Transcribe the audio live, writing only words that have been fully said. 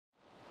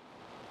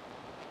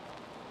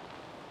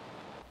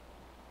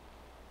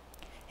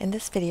In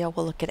this video,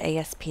 we'll look at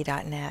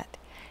ASP.NET.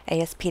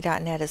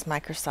 ASP.NET is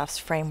Microsoft's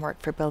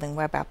framework for building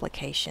web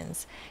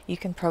applications. You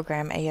can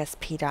program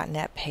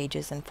ASP.NET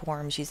pages and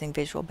forms using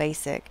Visual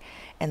Basic,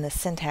 and the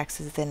syntax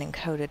is then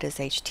encoded as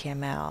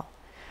HTML.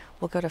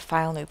 We'll go to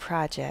File, New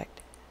Project,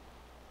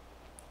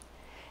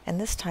 and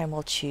this time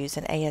we'll choose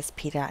an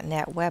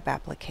ASP.NET web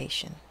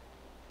application.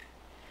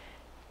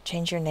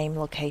 Change your name,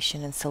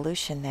 location, and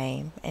solution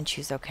name, and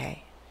choose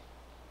OK.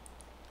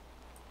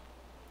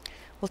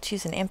 We'll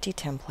choose an empty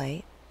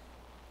template,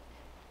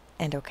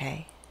 and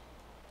OK.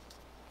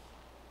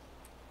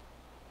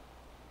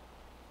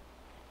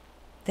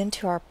 Then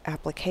to our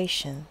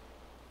application,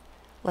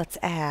 let's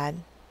add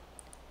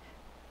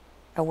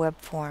a web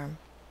form.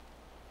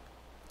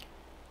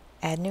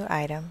 Add new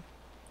item,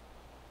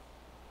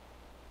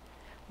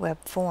 web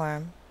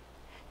form,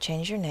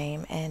 change your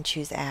name, and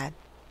choose Add.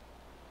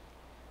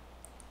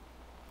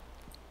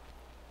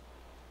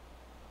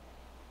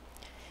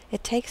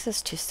 It takes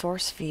us to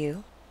Source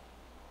View,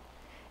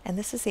 and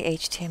this is the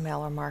HTML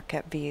or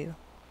markup view.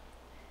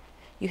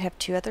 You have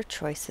two other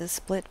choices: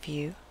 Split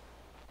View,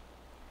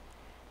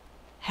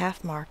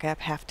 Half Markup,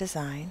 Half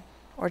Design,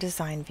 or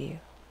Design View.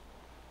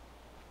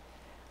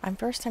 I'm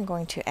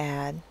going to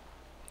add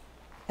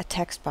a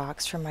text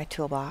box from my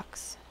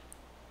toolbox,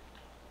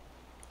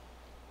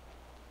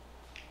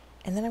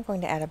 and then I'm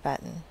going to add a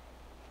button.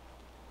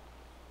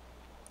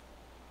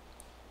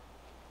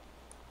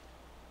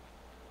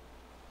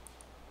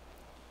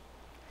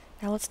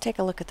 Now let's take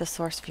a look at the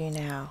source view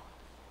now.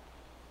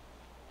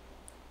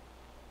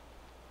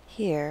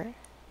 Here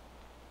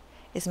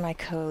is my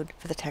code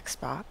for the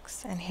text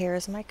box, and here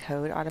is my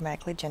code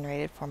automatically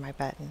generated for my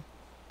button.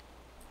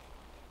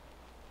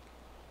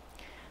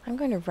 I'm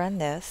going to run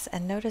this,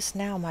 and notice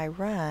now my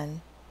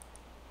run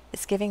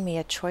is giving me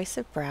a choice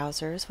of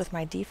browsers with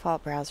my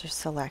default browser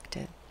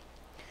selected.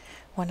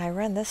 When I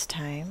run this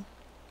time,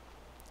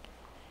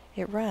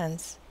 it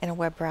runs in a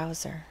web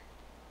browser.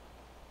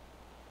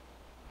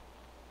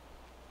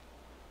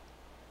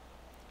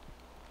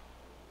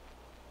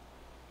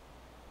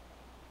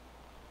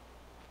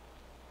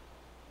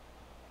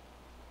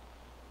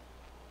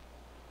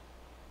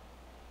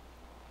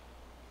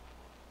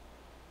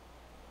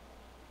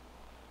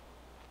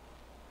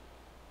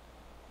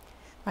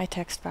 My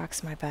text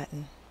box, my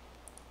button.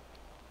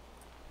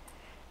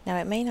 Now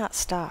it may not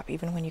stop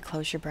even when you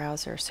close your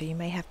browser, so you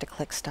may have to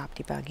click Stop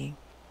Debugging.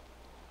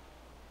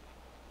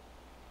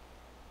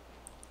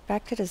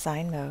 Back to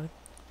design mode,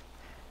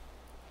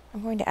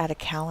 I'm going to add a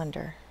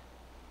calendar.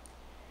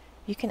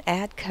 You can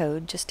add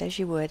code just as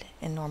you would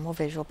in normal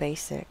Visual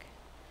Basic.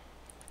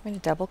 I'm going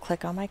to double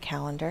click on my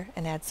calendar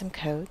and add some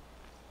code.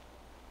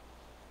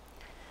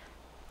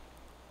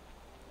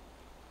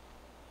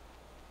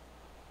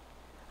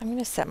 I'm going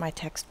to set my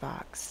text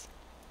box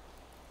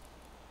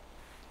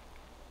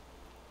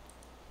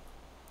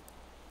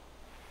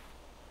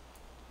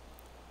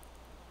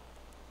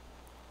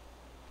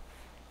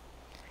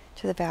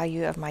to the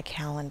value of my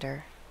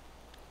calendar.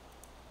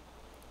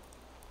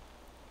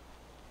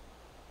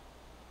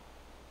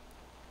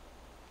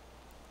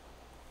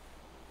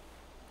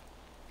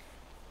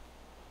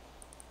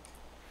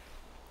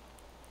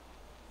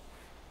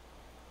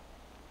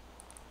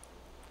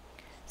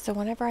 So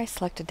whenever I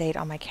select a date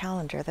on my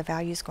calendar, the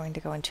value is going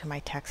to go into my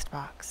text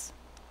box.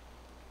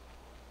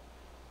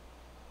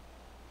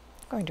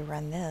 I'm going to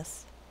run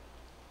this.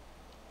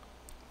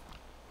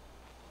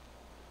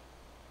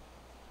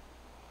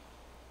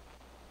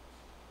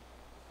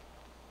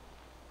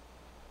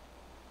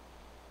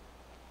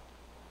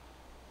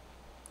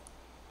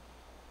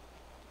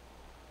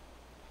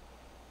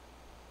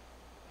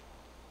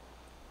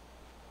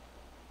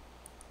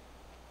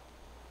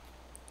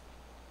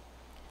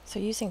 So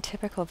using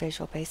typical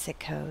Visual Basic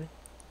code,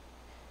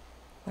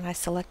 when I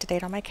select a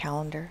date on my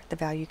calendar, the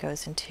value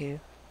goes into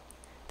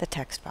the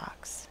text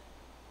box.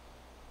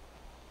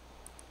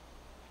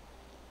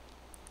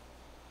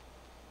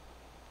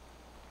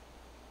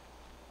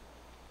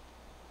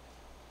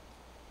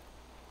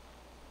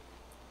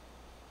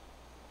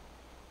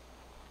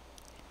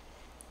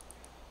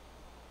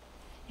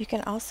 You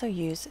can also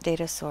use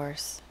data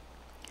source.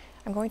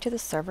 I'm going to the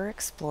Server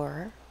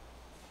Explorer,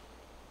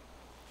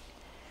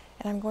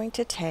 and I'm going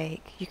to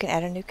take, you can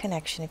add a new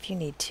connection if you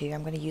need to.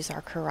 I'm going to use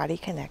our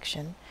karate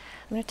connection.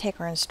 I'm going to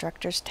take our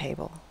instructors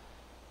table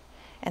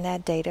and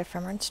add data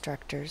from our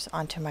instructors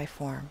onto my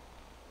form.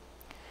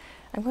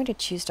 I'm going to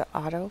choose to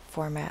auto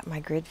format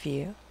my grid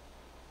view,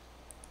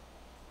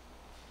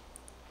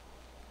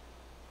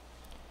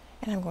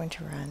 and I'm going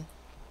to run.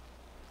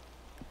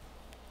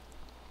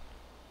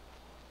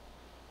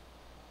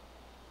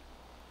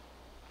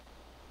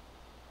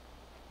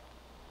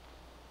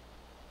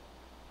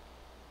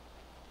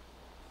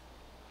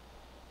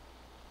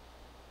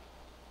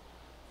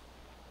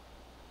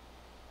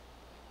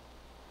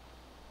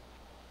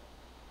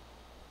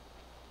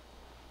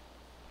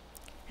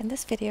 And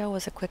this video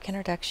was a quick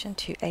introduction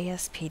to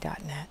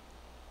ASP.NET.